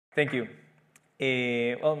Thank you.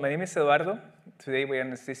 Well, my name is Eduardo. Today we are in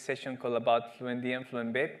this session called about Fluentd and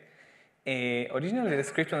Fluent Bit. Originally, the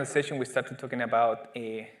description of the session, we started talking about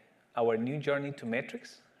our new journey to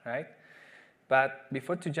metrics, right? But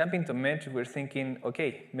before to jump into metrics, we're thinking,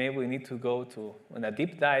 okay, maybe we need to go to on a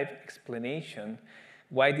deep dive explanation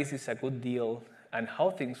why this is a good deal and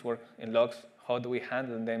how things work in logs, how do we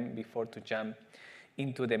handle them before to jump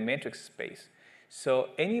into the metrics space. So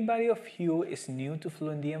anybody of you is new to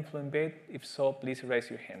Fluentd and Fluent Bit? If so, please raise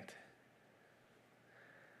your hand.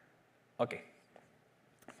 Okay,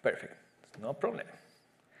 perfect, no problem.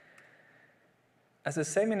 As I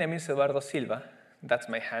said, my name is Eduardo Silva. That's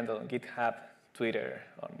my handle on GitHub, Twitter,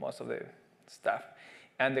 on most of the stuff.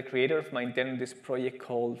 I'm the creator of maintaining this project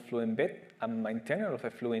called Fluent Bit. I'm a maintainer of a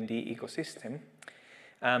Fluentd ecosystem.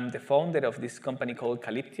 I'm the founder of this company called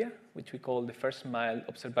Calyptia, which we call the first mile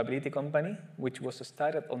observability company, which was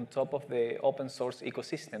started on top of the open source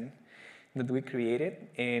ecosystem that we created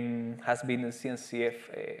and has been in CNCF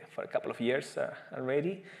for a couple of years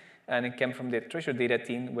already. And it came from the treasure data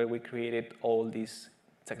team where we created all this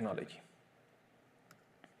technology.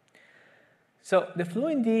 So the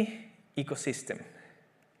Fluentd ecosystem.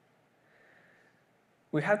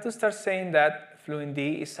 We have to start saying that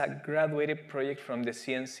Fluentd is a graduated project from the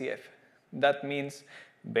CNCF. That means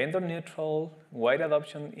vendor neutral, wide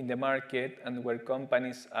adoption in the market, and where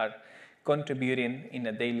companies are contributing in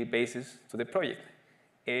a daily basis to the project.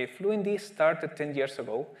 Fluentd started 10 years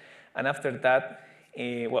ago, and after that,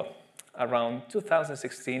 well, around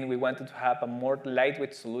 2016, we wanted to have a more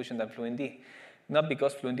lightweight solution than Fluentd. Not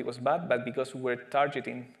because Fluentd was bad, but because we were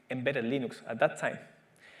targeting embedded Linux at that time.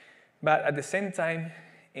 But at the same time,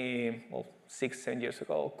 well, 6-7 years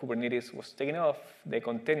ago, Kubernetes was taking off, the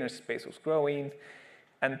container space was growing,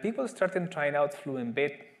 and people started trying out Fluent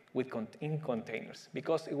Bit in containers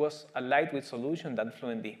because it was a lightweight solution than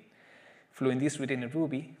Fluentd. Fluentd is written in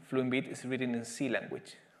Ruby, Fluent Bit is written in C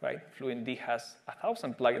language, right? Fluentd has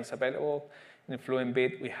 1,000 plugins available, and in Fluent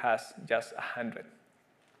Bit we has just 100.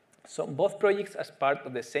 So both projects as part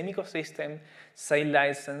of the same ecosystem, same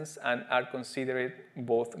license, and are considered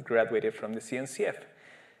both graduated from the CNCF.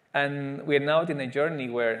 And we're now in a journey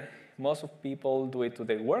where most of people do it to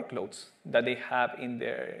their workloads that they have in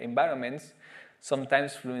their environments.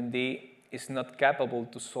 Sometimes Fluentd is not capable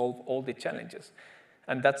to solve all the challenges.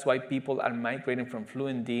 And that's why people are migrating from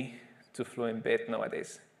Fluentd to Fluent Bit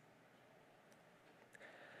nowadays.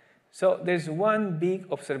 So there's one big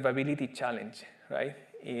observability challenge, right?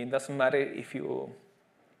 It doesn't matter if you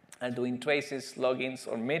are doing traces, logins,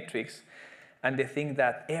 or metrics, and they think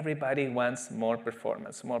that everybody wants more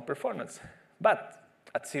performance, but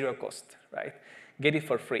at zero cost, right? Get it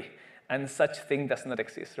for free. And such thing does not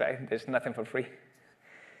exist, right? There's nothing for free.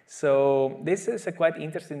 So this is a quite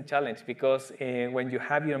interesting challenge because when you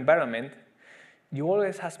have your environment, you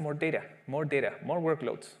always have more data, more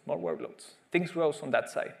workloads. Things grow on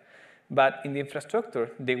that side. But in the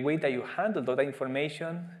infrastructure, the way that you handle all that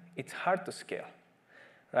information, it's hard to scale,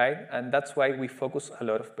 right? And that's why we focus a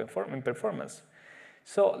lot of performance.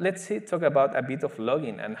 So let's talk about a bit of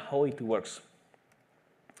logging and how it works.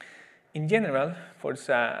 In general,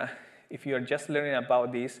 if you're just learning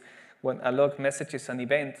about this, when a log message is an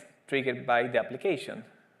event triggered by the application,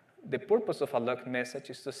 the purpose of a log message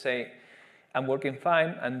is to say, I'm working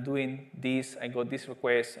fine, I'm doing this, I got this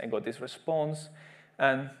request, I got this response,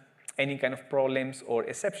 and any kind of problems or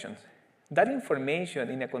exceptions. That information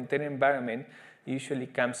in a container environment usually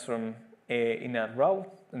comes from in a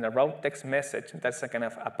raw text message. That's a kind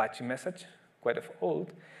of Apache message, quite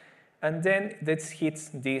old. And then that hits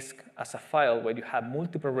disk as a file where you have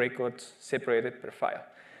multiple records separated per file.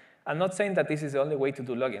 I'm not saying that this is the only way to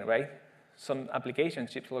do logging, right? Some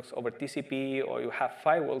applications ship logs over TCP, or you have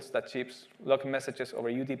firewalls that ships log messages over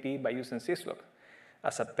UDP by using syslog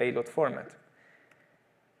as a payload format.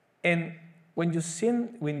 And when you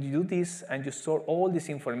do this and you store all this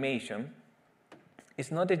information,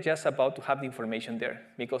 it's not just about to have the information there,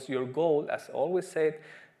 because your goal, as I always said,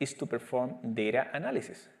 is to perform data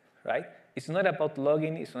analysis, right? It's not about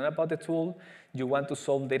logging, it's not about the tool. You want to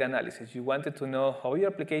solve data analysis. You wanted to know how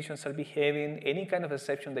your applications are behaving, any kind of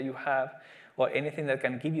exception that you have, or anything that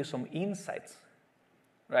can give you some insights,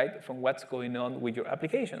 right, from what's going on with your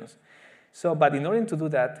applications. So, but in order to do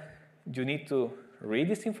that, you need to read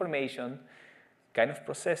this information, kind of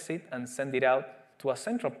process it, and send it out to a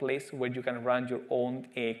central place where you can run your own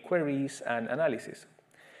queries and analysis.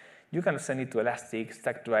 You can send it to Elastic,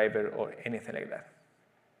 Stackdriver, or anything like that.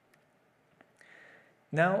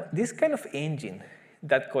 Now, this kind of engine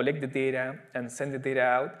that collects the data and sends the data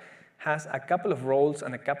out has a couple of roles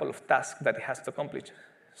and a couple of tasks that it has to accomplish.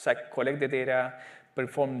 So collect the data,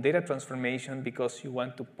 perform data transformation because you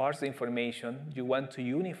want to parse the information, you want to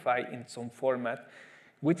unify in some format,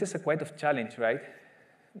 which is a quite of challenge, right?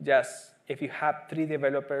 Just if you have 3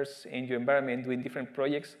 developers in your environment doing different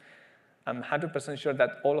projects, I'm 100% sure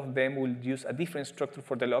that all of them will use a different structure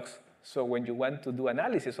for the logs. So when you want to do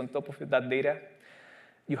analysis on top of that data,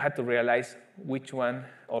 you have to realize which one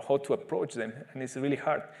or how to approach them, and it's really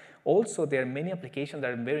hard. Also, there are many applications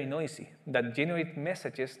that are very noisy, that generate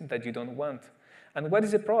messages that you don't want. And what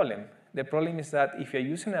is the problem? The problem is that if you're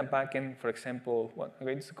using a backend, for example,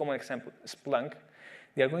 it's a common example, Splunk,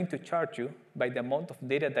 they are going to charge you by the amount of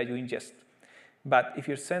data that you ingest. But if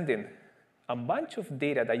you're sending a bunch of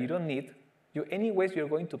data that you don't need, anyways, you're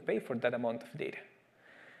going to pay for that amount of data.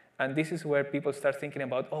 And this is where people start thinking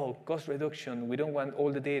about, oh, cost reduction, we don't want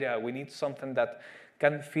all the data, we need something that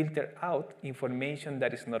can filter out information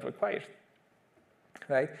that is not required,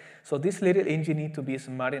 right? So this little engine needs to be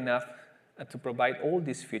smart enough to provide all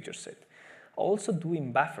these feature set. Also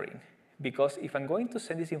doing buffering, because if I'm going to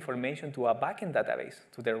send this information to a backend database,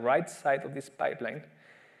 to the right side of this pipeline,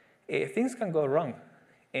 things can go wrong.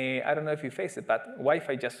 I don't know if you face it, but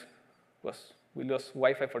Wi-Fi we lost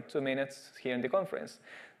Wi-Fi for 2 minutes here in the conference.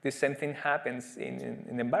 The same thing happens in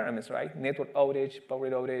environments, right? Network outage, power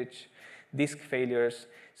outage, disk failures.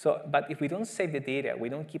 But if we don't save the data, we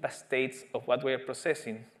don't keep a state of what we are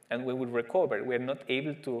processing, and we will recover, we are not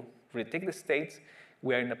able to retake the states,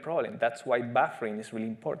 we are in a problem. That's why buffering is really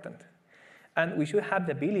important. And we should have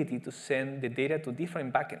the ability to send the data to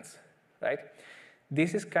different backends, right?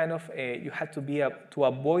 This is kind of, you have to be, to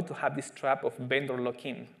avoid to have this trap of vendor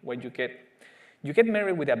lock-in, where you get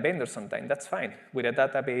married with a vendor sometimes, that's fine, with a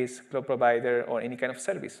database, cloud provider, or any kind of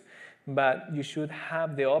service. But you should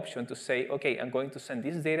have the option to say, okay, I'm going to send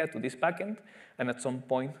this data to this backend, and at some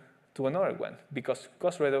point to another one, because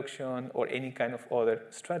cost reduction or any kind of other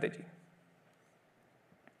strategy.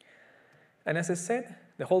 And as I said,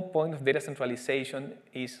 the whole point of data centralization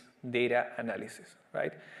is data analysis,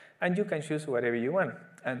 right? And you can choose whatever you want.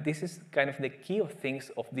 And this is kind of the key of things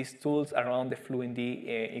of these tools around the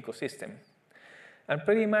Fluentd ecosystem. And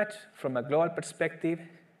pretty much from a global perspective,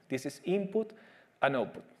 this is input and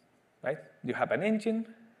output, right? You have an engine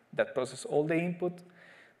that processes all the input,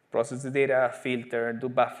 process the data, filter, do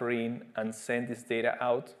buffering, and send this data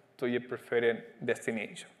out to your preferred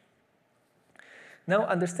destination. Now,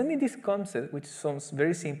 understanding this concept, which sounds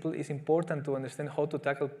very simple, is important to understand how to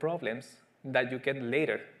tackle problems that you get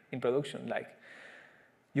later in production. Like,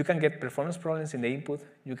 you can get performance problems in the input.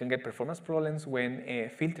 You can get performance problems when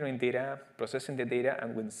filtering data, processing the data,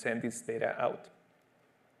 and when sending this data out.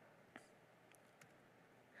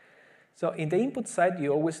 So in the input side,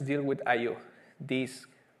 you always deal with I/O, disk,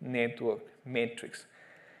 network, metrics.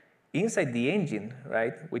 Inside the engine,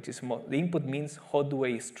 right, which is the input means how do I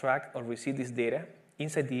extract or receive this data.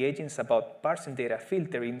 Inside the engine is about parsing data,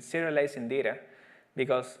 filtering, serializing data,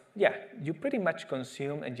 because, yeah, you pretty much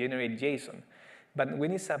consume and generate JSON. But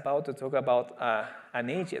when it's about to talk about an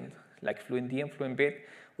agent, like Fluentd and Fluent Bit,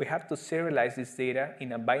 we have to serialize this data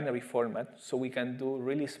in a binary format so we can do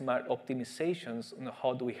really smart optimizations on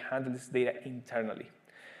how do we handle this data internally.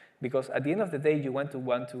 Because at the end of the day, you want to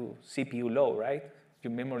CPU low, right?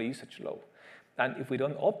 Your memory usage low. And if we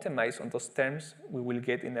don't optimize on those terms, we will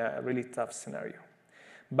get in a really tough scenario.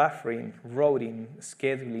 Buffering, routing,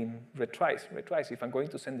 scheduling, retries. If I'm going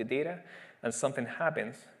to send the data and something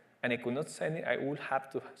happens and I could not send it, I will have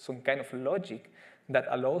to some kind of logic that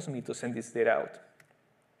allows me to send this data out.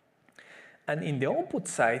 And in the output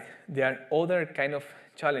side, there are other kind of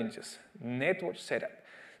challenges. Network setup.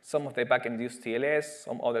 Some of the backends use TLS,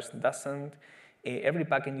 some others doesn't. Every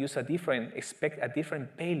backend expect a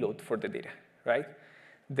different payload for the data, right?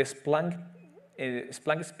 The Splunk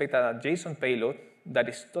expects a JSON payload that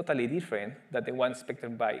is totally different than the one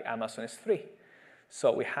expected by Amazon S3.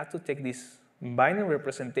 So we have to take this binary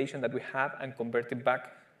representation that we have and convert it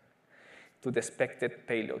back to the expected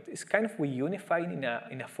payload. It's kind of we unify in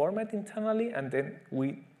a format internally, and then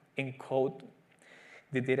we encode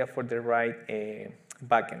the data for the right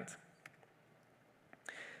backend.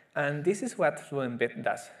 And this is what Fluent Bit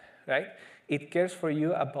does, right? It cares for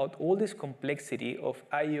you about all this complexity of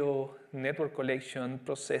I/O, network collection,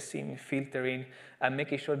 processing, filtering, and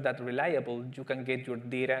making sure that reliable you can get your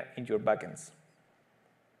data in your backends.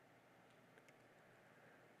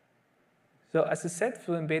 So as I said,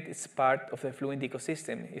 Fluent Bit is part of the Fluent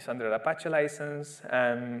ecosystem. It's under an Apache license,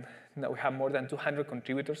 and now we have more than 200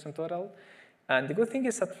 contributors in total. And the good thing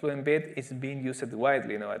is that Fluent Bit is being used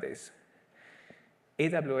widely nowadays.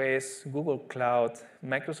 AWS, Google Cloud,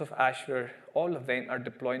 Microsoft Azure, all of them are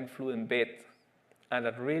deploying Fluent Bit at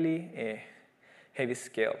a really heavy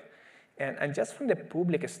scale. And just from the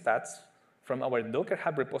public stats, from our Docker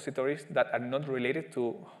Hub repositories that are not related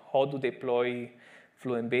to how to deploy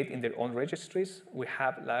Fluent Bit in their own registries, we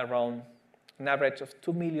have around an average of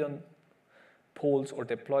 2 million pulls or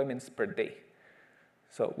deployments per day.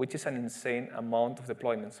 So, which is an insane amount of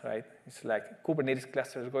deployments, right? It's like Kubernetes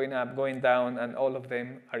clusters going up, going down, and all of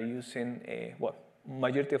them are using,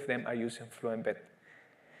 majority of them are using Fluent Bit.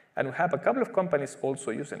 And we have a couple of companies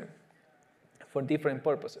also using it for different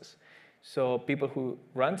purposes. So people who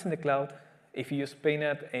runs in the cloud, if you use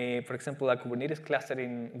Paynet, for example, a Kubernetes cluster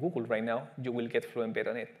in Google right now, you will get Fluent Bit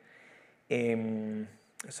on it.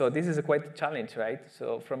 So this is quite a challenge, right?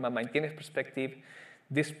 So from a maintainer's perspective,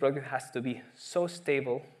 this project has to be so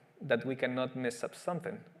stable that we cannot mess up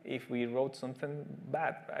something. If we wrote something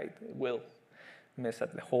bad, right, it will mess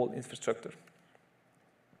up the whole infrastructure.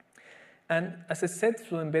 And as I said,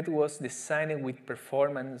 Fluent Bit was designed with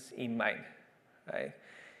performance in mind, right?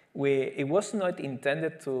 It was not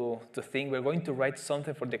intended to think we're going to write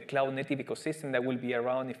something for the cloud native ecosystem that will be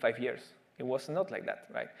around in 5 years. It was not like that,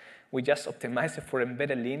 right? We just optimized it for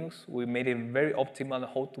embedded Linux. We made it very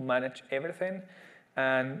optimal how to manage everything.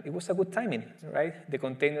 And it was a good timing, right? The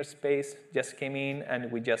container space just came in,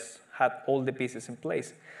 and we just had all the pieces in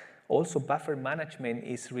place. Also, buffer management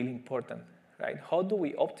is really important, right? How do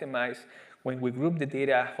we optimize when we group the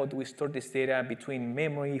data? How do we store this data between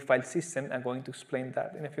memory, file system? I'm going to explain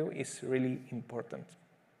that in a few. It's really important.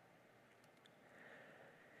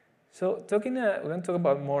 So we're going to talk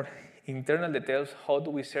about more internal details. How do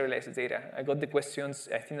we serialize the data? I got the questions,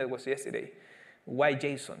 I think that was yesterday. Why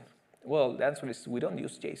JSON? Well, the answer is we don't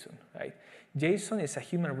use JSON, right? JSON is a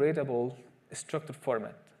human-readable structured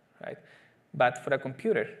format, right? But for a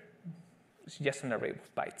computer, it's just an array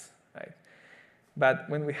of bytes, right? But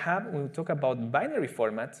when we talk about binary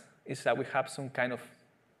formats, is that we have some kind of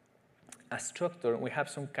a structure. We have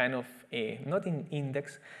some kind of not an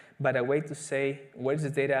index, but a way to say where's the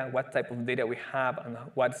data, what type of data we have, and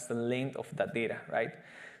what's the length of that data, right?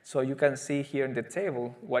 So you can see here in the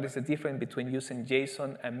table what is the difference between using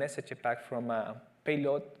JSON and message pack from a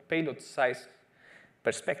payload size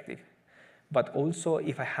perspective. But also,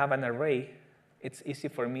 if I have an array, it's easy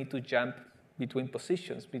for me to jump between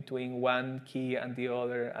positions, between one key and the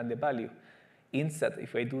other and the value. Instead,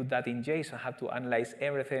 if I do that in JSON, I have to analyze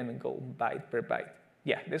everything and go byte per byte.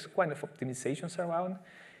 Yeah, there's quite of optimizations around,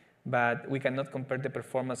 but we cannot compare the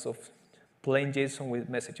performance of plain JSON with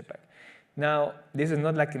message pack. Now, this is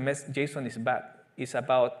not like JSON is bad. It's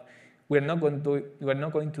about we're not going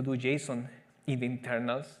to do JSON in the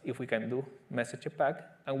internals if we can do message pack,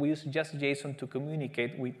 and we use just JSON to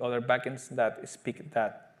communicate with other backends that speak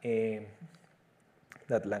that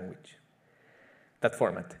language, that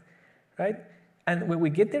format, right? And when we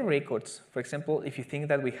get the records, for example, if you think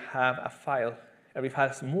that we have a file, every file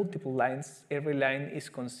has multiple lines, every line is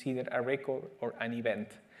considered a record or an event.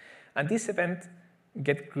 And this event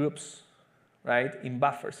gets groups, right, in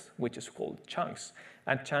buffers, which is called chunks.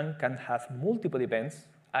 And chunk can have multiple events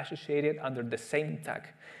associated under the same tag.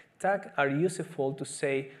 Tags are useful to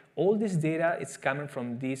say all this data is coming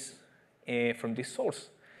from this source.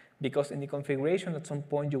 Because in the configuration, at some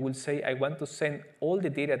point, you will say, I want to send all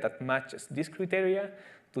the data that matches this criteria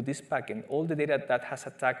to this backend, all the data that has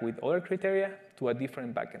a tag with other criteria to a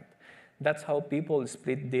different backend. That's how people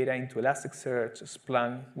split data into Elasticsearch,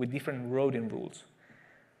 Splunk, with different routing rules.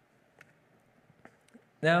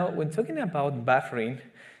 Now, when talking about buffering,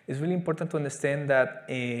 it's really important to understand that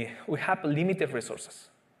we have limited resources,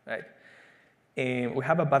 right? We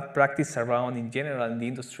have a bad practice around in general in the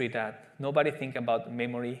industry that nobody thinks about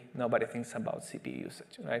memory, nobody thinks about CPU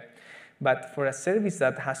usage, right? But for a service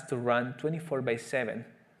that has to run 24/7,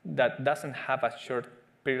 that doesn't have a short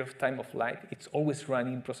period of time of life, it's always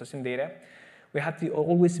running, processing data, we have to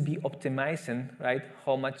always be optimizing, right,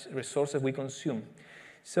 how much resources we consume.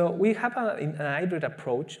 So we have an hybrid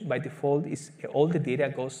approach. By default, is all the data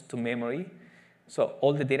goes to memory. So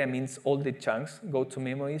all the data means all the chunks go to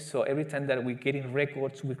memory. So every time that we get in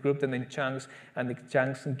records, we group them in chunks, and the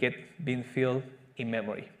chunks get being filled in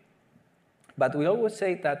memory. But we always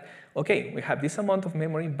say that, okay, we have this amount of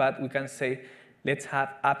memory, but we can say, let's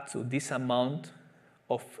have up to this amount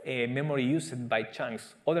of memory used by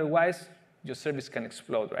chunks. Otherwise, your service can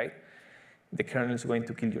explode, right? The kernel is going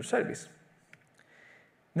to kill your service.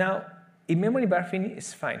 Now, in-memory buffering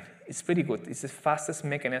is fine. It's pretty good. It's the fastest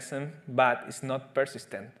mechanism, but it's not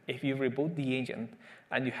persistent. If you reboot the agent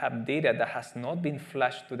and you have data that has not been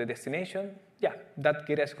flashed to the destination, yeah, that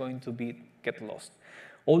data is going to get lost.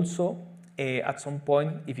 Also, at some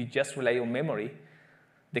point, if you just rely on memory,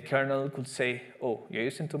 the kernel could say, oh, you're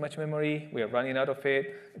using too much memory, we are running out of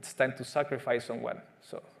it, it's time to sacrifice someone.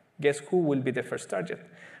 So guess who will be the first target,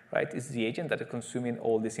 right? It's the agent that is consuming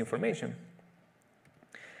all this information.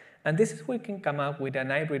 And this is where we can come up with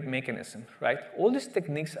an hybrid mechanism, right? All these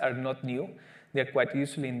techniques are not new. They're quite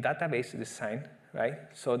usually in database design, right?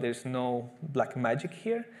 So there's no black magic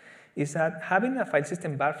here. Is that having a file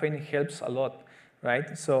system buffering helps a lot,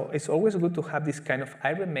 right? So it's always good to have this kind of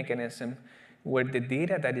hybrid mechanism where the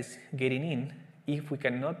data that is getting in, if we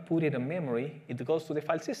cannot put it in memory, it goes to the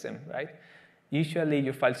file system, right? Usually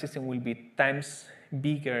your file system will be times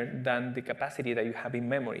bigger than the capacity that you have in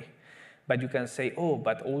memory. But you can say, oh,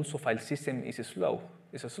 but also file system is slow.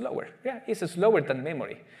 It's slower. Yeah, it's slower than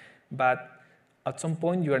memory. But at some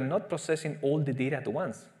point, you are not processing all the data at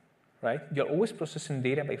once, right? You're always processing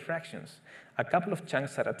data by fractions, a couple of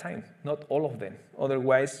chunks at a time, not all of them.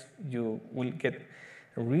 Otherwise, you will get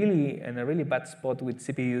really in a really bad spot with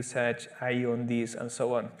CPU usage, I/O on this, and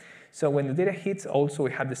so on. So when the data hits, also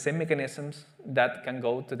we have the same mechanisms that can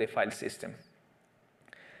go to the file system.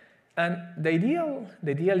 And the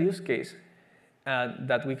ideal use case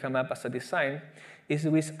that we come up as a design is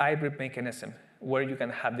with hybrid mechanism, where you can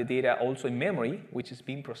have the data also in memory, which is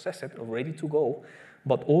being processed or ready to go,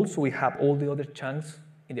 but also we have all the other chunks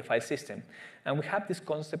in the file system. And we have this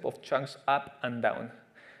concept of chunks up and down.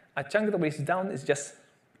 A chunk that is down is just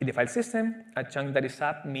in the file system. A chunk that is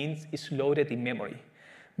up means it's loaded in memory.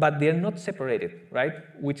 But they're not separated, right?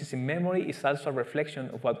 Which is in memory is also a reflection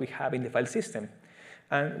of what we have in the file system.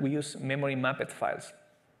 And we use memory mapped files.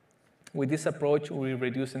 With this approach, we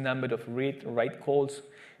reduce the number of read-write calls.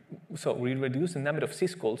 So we reduce the number of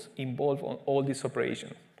syscalls involved on all this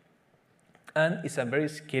operation. And it's a very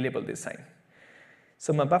scalable design.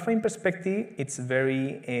 So from a buffering perspective, it's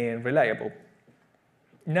very reliable.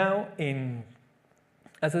 Now,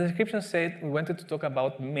 as the description said, we wanted to talk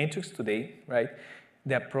about metrics today, right?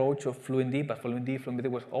 The approach of Fluentd, but Fluentd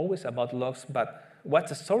was always about logs, but what's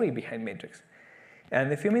the story behind metrics? And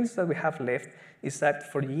the few minutes that we have left is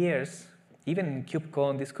that for years, even in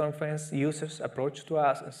KubeCon, this conference, users approached to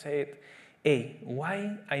us and said, hey,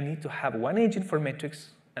 why I need to have one agent for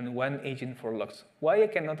metrics and one agent for logs? Why I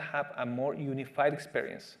cannot have a more unified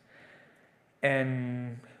experience?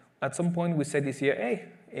 And at some point we said this year,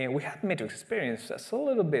 hey, we have metrics experience just a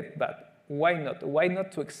little bit, but why not? Why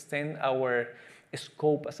not to extend our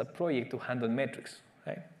scope as a project to handle metrics,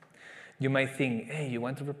 right? You might think, hey, you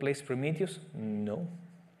want to replace Prometheus? No.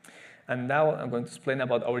 And now I'm going to explain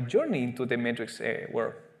about our journey into the metrics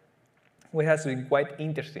world, which has been quite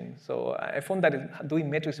interesting. So I found that doing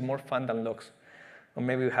metrics is more fun than logs. Or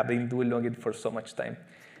maybe we have been doing logging for so much time.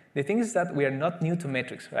 The thing is that we are not new to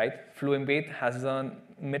metrics, right? Fluent Bit has done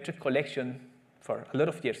metric collection for a lot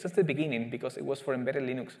of years, since the beginning, because it was for embedded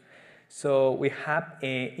Linux. So we have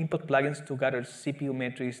input plugins to gather CPU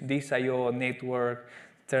metrics, disk I/O, network,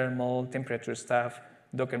 thermal, temperature stuff,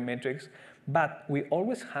 Docker metrics, but we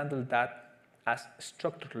always handle that as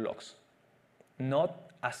structured logs,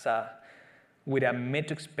 not as with a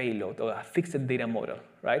metrics payload or a fixed data model,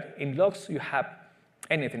 right? In logs, you have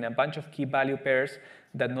anything, a bunch of key value pairs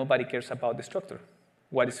that nobody cares about the structure.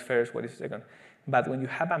 What is first, what is second? But when you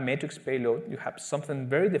have a metrics payload, you have something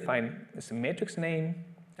very defined. It's a metrics name,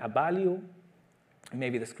 a value,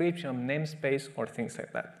 maybe description, namespace, or things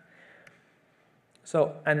like that.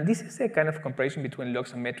 So, and this is a kind of comparison between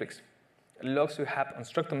logs and metrics. Logs, you have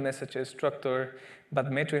unstructured messages, structure,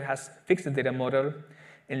 but metric has fixed data model.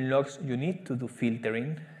 In logs, you need to do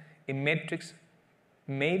filtering. In metrics,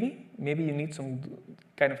 maybe you need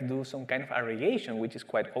do some kind of aggregation, which is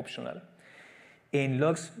quite optional. In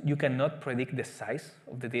logs, you cannot predict the size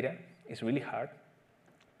of the data. It's really hard.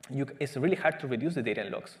 It's really hard to reduce the data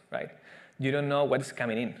in logs, right? You don't know what is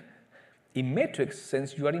coming in. In metrics,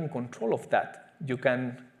 since you are in control of that, you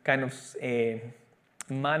can kind of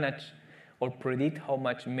manage or predict how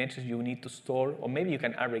much metrics you need to store, or maybe you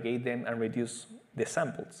can aggregate them and reduce the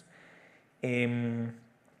samples. In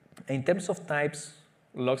terms of types,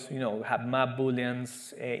 logs, have map,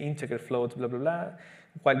 booleans, integer floats, blah, blah, blah,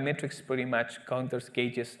 while metrics pretty much counters,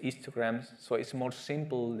 gauges, histograms, so it's more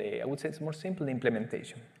simple, I would say it's more simple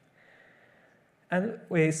implementation. And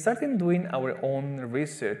we started doing our own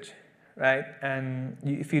research, right? And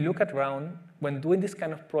if you look around, when doing this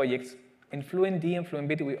kind of projects, in Fluentd and Fluent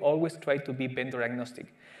Bit, we always try to be vendor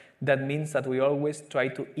agnostic. That means that we always try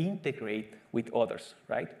to integrate with others,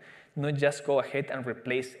 right? Not just go ahead and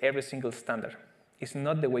replace every single standard. It's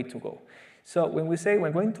not the way to go. So when we say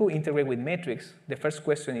we're going to integrate with metrics, the first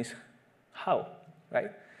question is how,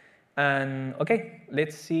 right? And okay,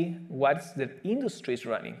 let's see what the industry is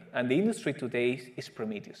running. And the industry today is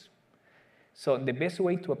Prometheus. So the best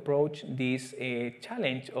way to approach this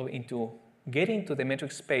challenge into getting to the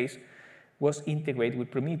metric space was integrated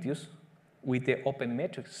with Prometheus with the open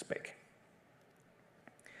metrics spec.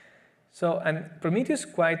 So, and Prometheus is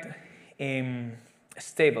quite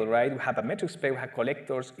stable, right? We have a metrics spec, we have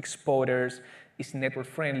collectors, exporters, it's network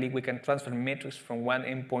friendly, we can transfer metrics from one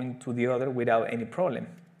endpoint to the other without any problem.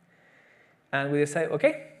 And we decided,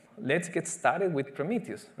 okay, let's get started with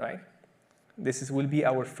Prometheus, right? This will be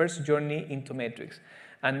our first journey into metrics.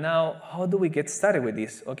 And now, how do we get started with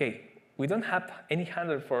this? Okay, we don't have any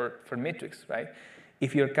handler for metrics, right?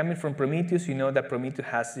 If you're coming from Prometheus, you know that Prometheus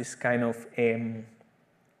has this kind of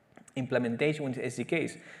implementation with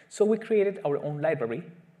SDKs. So we created our own library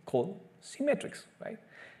called Symmetrics, right?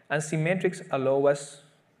 And Symmetrics allow us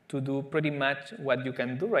to do pretty much what you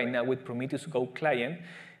can do right now with Prometheus Go client,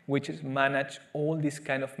 which is manage all these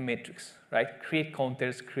kind of metrics, right? Create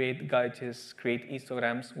counters, create gadgets, create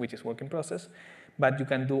histograms, which is work in process. But you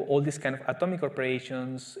can do all these kind of atomic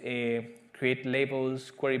operations, create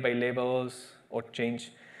labels, query by labels, or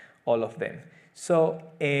change all of them. So,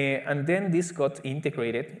 and then this got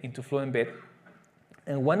integrated into Fluentd Bit.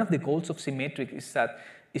 And one of the goals of Symmetric is that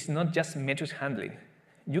it's not just metrics handling.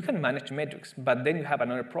 You can manage metrics, but then you have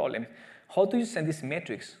another problem. How do you send these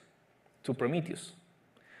metrics to Prometheus?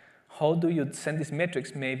 How do you send these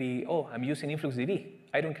metrics? Maybe, oh, I'm using InfluxDB.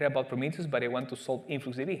 I don't care about Prometheus, but I want to solve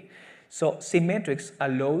InfluxDB. So Symmetrics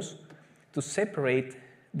allows to separate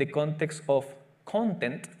the context of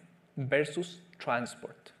content versus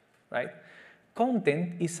transport, right?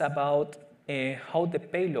 Content is about how the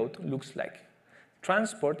payload looks like.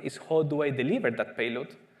 Transport is how do I deliver that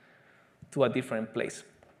payload to a different place.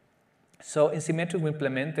 So in Symmetrics, we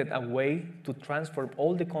implemented a way to transform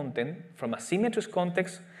all the content from a Symmetrics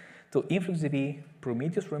context to InfluxDB,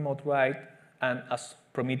 Prometheus Remote Write, and as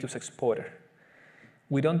Prometheus Exporter.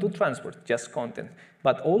 We don't do transport, just content.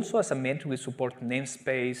 But also as a metric, we support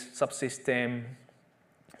namespace, subsystem,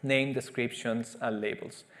 name descriptions, and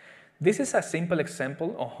labels. This is a simple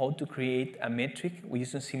example of how to create a metric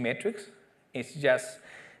using Symmetrics. It's just,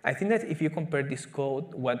 I think that if you compare this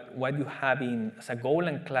code, what you have in as a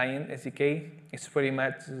Golang client SDK, it's pretty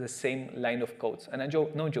much the same line of codes. And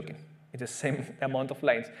no joking, it's the same amount of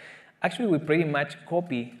lines. Actually, we pretty much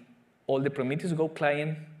copy all the Prometheus Go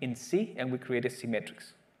client in C, and we created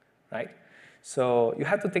Symmetrics, right? So you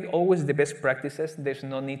have to take always the best practices. There's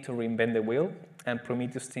no need to reinvent the wheel. And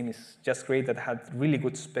Prometheus team is just great that had really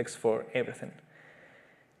good specs for everything.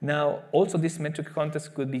 Now, also this metric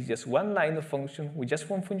context could be just one line of function. With just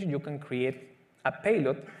one function, you can create a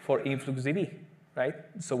payload for InfluxDB, right?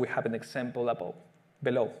 So we have an example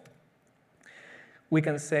below. We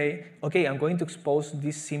can say, okay, I'm going to expose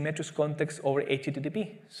this Symmetrics context over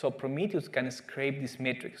HTTP. So Prometheus can scrape these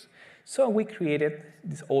metrics. So we created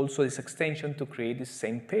this extension to create the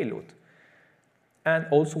same payload. And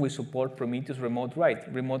also we support Prometheus Remote Write.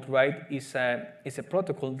 Remote Write is a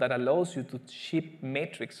protocol that allows you to ship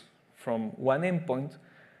metrics from one endpoint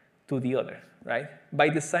to the other, right? By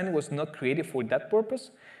design, it was not created for that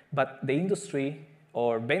purpose, but the industry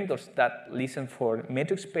or vendors that listen for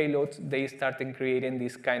metrics payloads, they started creating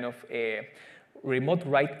this kind of remote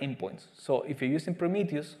write endpoints. So if you're using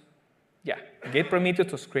Prometheus, yeah, get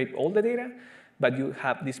Prometheus to scrape all the data, but you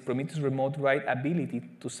have this Prometheus remote write ability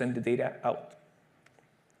to send the data out.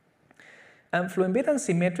 And Fluentd Bit and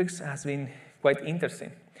Symmetrics has been quite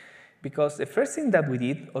interesting because the first thing that we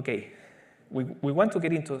did, okay, we want to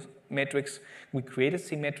get into metrics. We created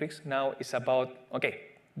Symmetrics. Now it's about, okay,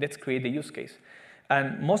 let's create the use case.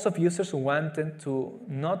 And most of users wanted to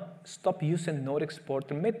not stop using Node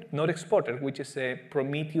Exporter, which is a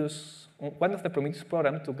Prometheus, one of the Prometheus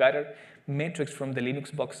programs to gather metrics from the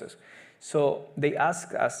Linux boxes. So they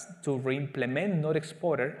asked us to re-implement Node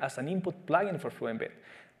Exporter as an input plugin for Fluentd Bit,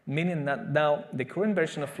 meaning that now the current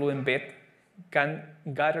version of Fluentd Bit can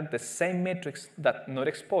gather the same metrics that Node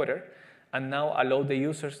Exporter and now allow the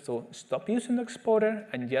users to stop using Node Exporter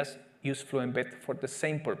and just use Fluentd Bit for the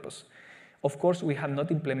same purpose. Of course, we have not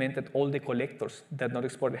implemented all the collectors that Node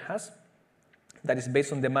Exporter has. That is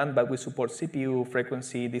based on demand, but we support CPU,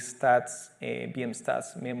 frequency, disk stats, VM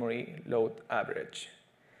stats, memory, load, average.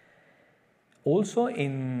 Also,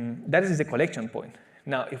 that is the collection point.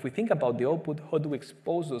 Now, if we think about the output, how do we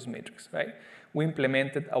expose those metrics, right? We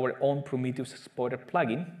implemented our own Prometheus Exporter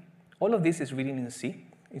plugin. All of this is written in C.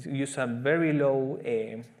 It uses a very low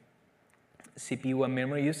CPU and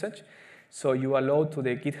memory usage. So you allow to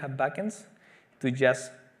the GitHub backends to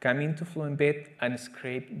just come into Fluentd Bit and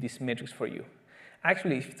scrape these metrics for you.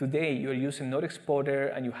 Actually, if today you're using Node Exporter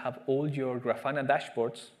and you have all your Grafana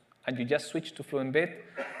dashboards and you just switch to Fluentd Bit,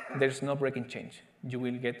 there's no breaking change. You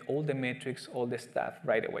will get all the metrics, all the stuff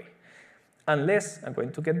right away. Unless, I'm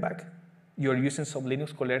going to get back, you're using some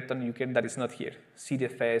Linux collector and you get that it's not here,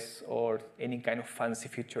 CDFS or any kind of fancy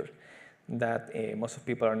feature that most of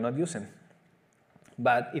people are not using.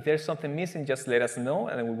 But if there's something missing, just let us know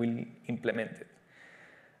and we will implement it.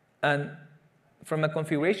 And from a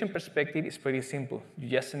configuration perspective, it's pretty simple. You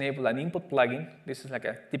just enable an input plugin. This is like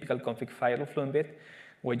a typical config file of Fluent Bit,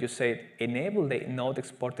 where you say enable the node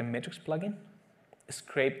exported metrics plugin,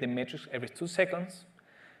 scrape the metrics every 2 seconds,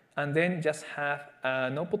 and then just have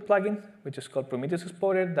an output plugin, which is called Prometheus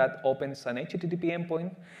Exporter, that opens an HTTP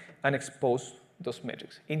endpoint and exposes those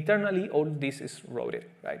metrics. Internally, all this is routed,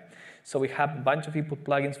 right? So we have a bunch of input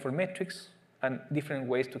plugins for metrics and different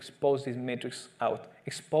ways to expose these metrics out.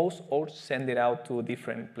 Expose or send it out to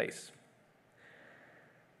different places.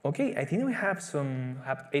 Okay, I think we have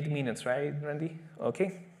 8 minutes, right, Randy?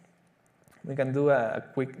 Okay, we can do a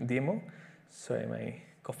quick demo. Sorry, my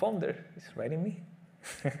co-founder is writing me.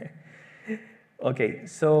 Okay,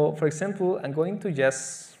 so for example, I'm going to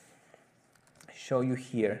just show you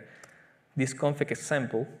here this config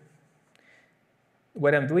example.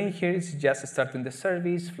 What I'm doing here is just starting the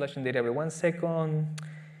service, flushing data every 1 second.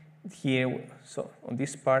 Here, so on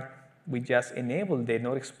this part, we just enable the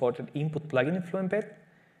node exported input plugin in Fluent Bit.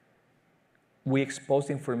 We expose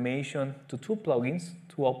information to 2 plugins,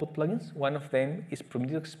 2 output plugins. One of them is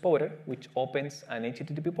Prometheus Exporter, which opens an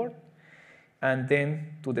HTTP port, and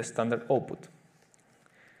then to the standard output.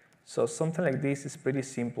 So something like this is pretty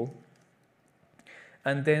simple.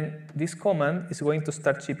 And then this command is going to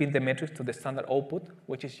start shipping the metrics to the standard output,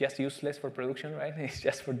 which is just useless for production, right? It's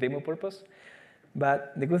just for demo purpose.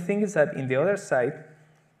 But the good thing is that in the other side,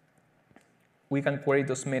 we can query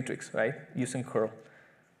those metrics, right, using curl.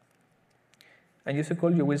 And using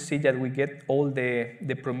curl, you will see that we get all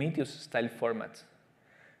the Prometheus style formats.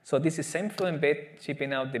 So this is same Fluent Bit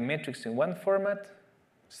shipping out the metrics in one format,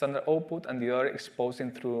 standard output, and the other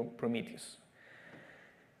exposing through Prometheus.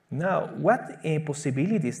 Now, what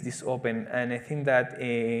possibilities this open? And I think that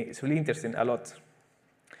it's really interesting, a lot.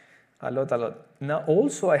 Now,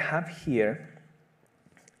 also I have here,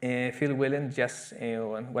 Phil Whelan, just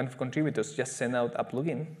one of the contributors, just sent out a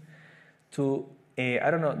plugin to, I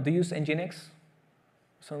don't know, do you use Nginx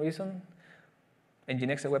for some reason?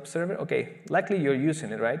 Nginx, a web server? Okay, likely you're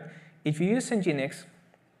using it, right? If you use Nginx,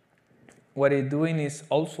 what it's doing is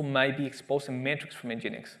also might be exposing metrics from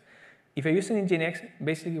Nginx. If you're using Nginx,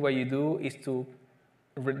 basically what you do is to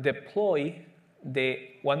deploy the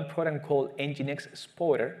one program called Nginx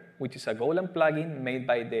Exporter, which is a Golang plugin made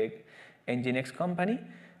by the Nginx company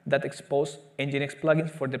that exposes Nginx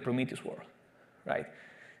plugins for the Prometheus world, right?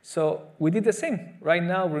 So we did the same. Right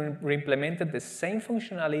now, we implemented the same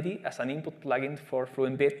functionality as an input plugin for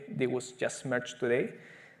Fluent Bit. It was just merged today.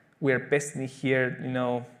 We are pasting here,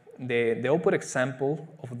 the output example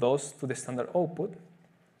of those to the standard output.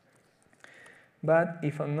 But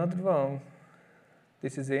if I'm not wrong,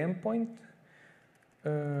 this is the endpoint.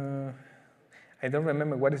 I don't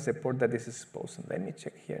remember what is the port that this is exposing. Let me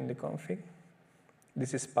check here in the config.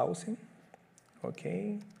 This is pausing.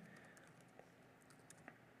 Okay.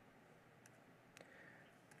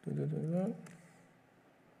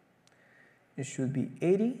 It should be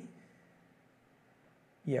 80.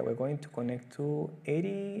 Yeah, we're going to connect to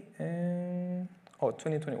 80 and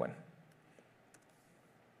 2021.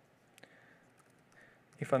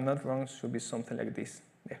 If I'm not wrong, it should be something like this.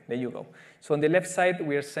 There you go. So on the left side,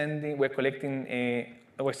 we're starting an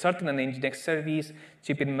Nginx service,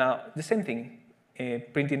 shipping out the same thing,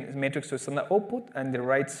 printing metrics to standard output, and the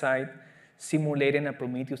right side, simulating a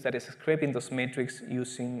Prometheus that is scraping those metrics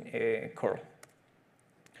using curl.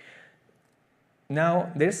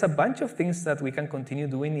 Now, there's a bunch of things that we can continue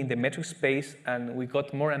doing in the metric space, and we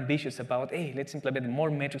got more ambitious about, hey, let's implement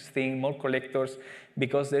more metrics thing, more collectors,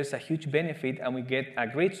 because there's a huge benefit, and we get a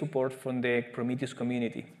great support from the Prometheus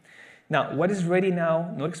community. Now, what is ready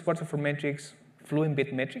now? Node exporter for metrics, Fluent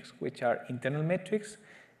Bit metrics, which are internal metrics.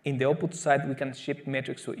 In the output side, we can ship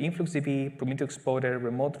metrics to InfluxDB, Prometheus Exporter,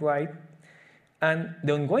 Remote Write. And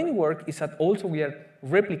the ongoing work is that also we are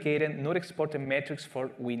replicating node exported metrics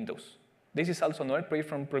for Windows. This is also another project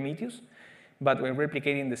from Prometheus, but we're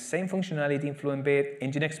replicating the same functionality in Fluent Bit,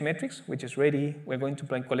 Nginx metrics, which is ready. We're going to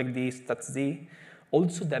collect these, stats-d.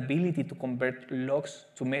 Also the ability to convert logs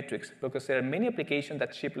to metrics, because there are many applications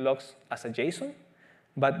that ship logs as a JSON,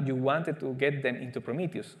 but you wanted to get them into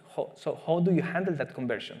Prometheus. So how do you handle that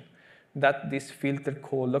conversion? That this filter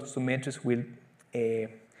called logs to metrics will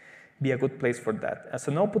be a good place for that. As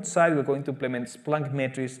an output side, we're going to implement Splunk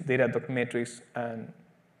metrics, Datadog metrics, and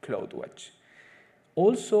CloudWatch.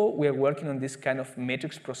 Also, we are working on this kind of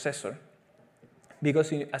metrics processor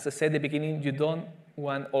because, as I said at the beginning, you don't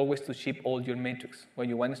want always to ship all your metrics. What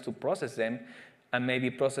you want is to process them and maybe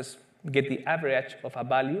get the average of a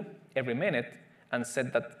value every minute and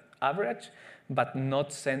set that average, but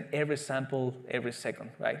not send every sample every second,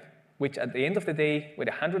 right? Which at the end of the day, with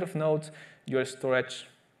 100 of nodes, your storage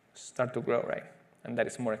start to grow, right? And that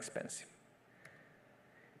is more expensive.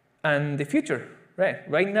 And the future, right?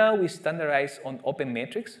 Right now, we standardize on open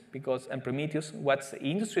metrics because in Prometheus, what the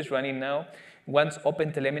industry is running now, once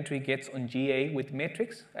OpenTelemetry gets on GA with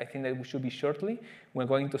metrics, I think that we should be shortly, we're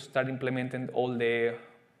going to start implementing all the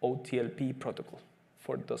OTLP protocol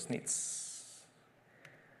for those needs.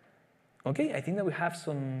 Okay, I think that we have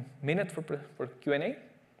some minutes for Q&A.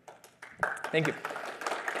 Thank you.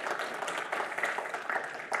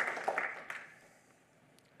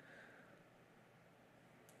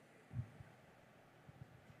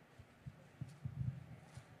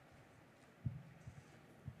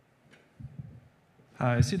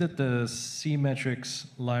 I see that the C-metrics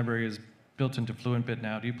library is built into Fluent Bit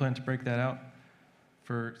now. Do you plan to break that out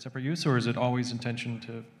for separate use, or is it always intention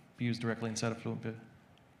to be used directly inside of Fluent Bit?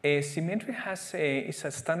 C-metric is a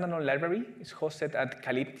standalone library. It's hosted at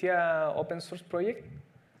Calyptia open source project.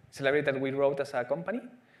 It's a library that we wrote as a company,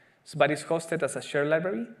 but it's hosted as a shared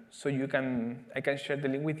library. So I can share the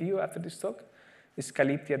link with you after this talk. It's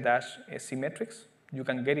Calyptia-C-metrics. You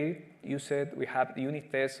can get it, use it. We have unit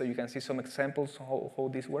tests, so you can see some examples of how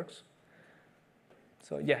this works.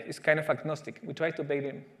 So yeah, it's kind of agnostic. We try to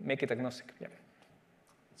make it agnostic. Yeah.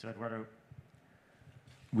 So Eduardo,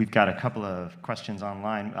 we've got a couple of questions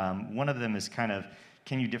online. One of them is kind of,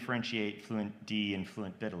 can you differentiate Fluentd and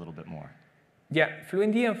Fluent Bit a little bit more? Yeah,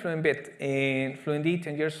 Fluentd and Fluent Bit. Fluentd,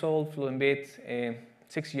 10 years old. Fluent Bit,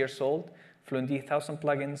 6 years old. Fluentd, 1,000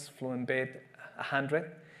 plugins. Fluent Bit, 100.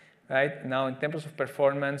 Right? Now, in terms of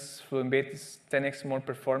performance, Fluent Bit is 10x more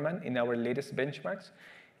performant in our latest benchmarks.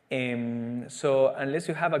 So unless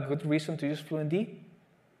you have a good reason to use Fluentd,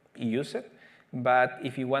 use it. But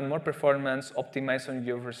if you want more performance, optimize on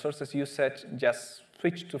your resources usage, just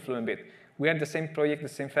switch to Fluent Bit. We are the same project, the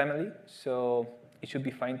same family, so it should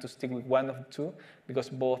be fine to stick with one of the two because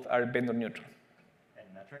both are vendor neutral. And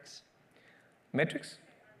metrics? Metrics?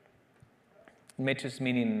 Metrics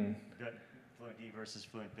meaning? Good. Fluentd versus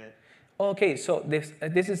Fluent Bit. Okay, so I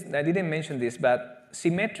didn't mention this, but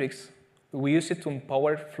C-metrics, we use it to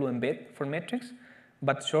empower Fluent Bit for metrics,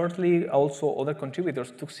 but shortly also other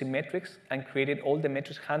contributors took C-metrics and created all the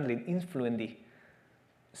metrics handling in Fluentd.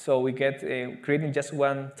 So we get creating just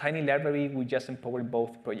one tiny library, we just empower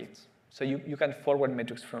both projects. So you can forward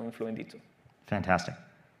metrics from Fluentd too. Fantastic,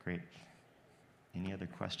 great. Any other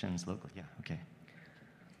questions locally? Yeah, okay.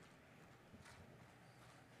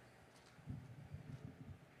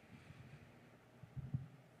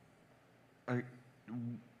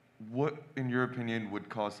 What, in your opinion, would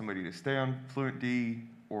cause somebody to stay on Fluentd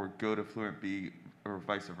or go to Fluent Bit or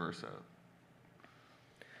vice versa?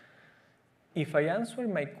 If I answer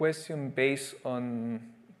my question based on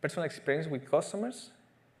personal experience with customers,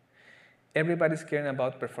 everybody's caring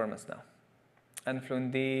about performance now. And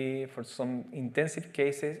Fluentd, for some intensive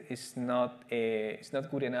cases, is not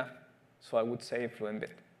good enough. So I would say Fluent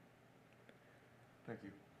Bit. Thank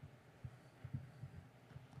you.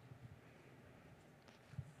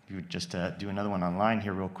 We would just do another one online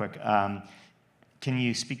here real quick. Can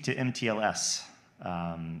you speak to MTLS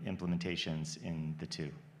implementations in the two?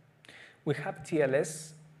 We have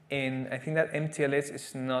TLS, and I think that MTLS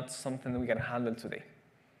is not something that we can handle today,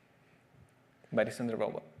 but it's in the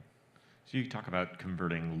roadmap. So you talk about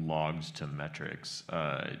converting logs to metrics.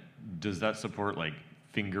 Does that support like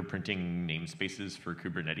fingerprinting namespaces for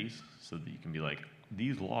Kubernetes so that you can be like,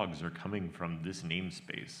 these logs are coming from this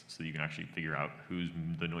namespace, so you can actually figure out who's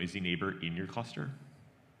the noisy neighbor in your cluster?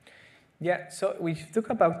 Yeah, so when you talk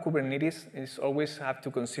about Kubernetes, it's always have to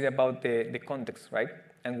consider about the context, right?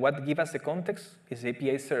 And what gives us the context is the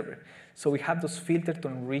API server. So we have those filters to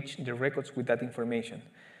enrich the records with that information.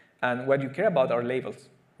 And what you care about are labels,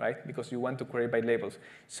 right? Because you want to query by labels.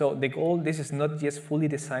 So the goal, this is not just fully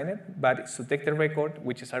designed, but it's to take the record,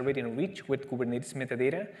 which is already enriched with Kubernetes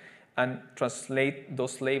metadata, and translate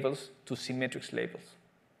those labels to C-metrics labels.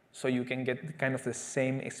 So you can get kind of the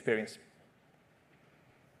same experience.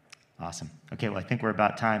 Awesome. Okay, well, I think we're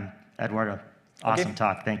about time. Eduardo, awesome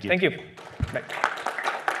talk. Thank you. Thank you. Bye.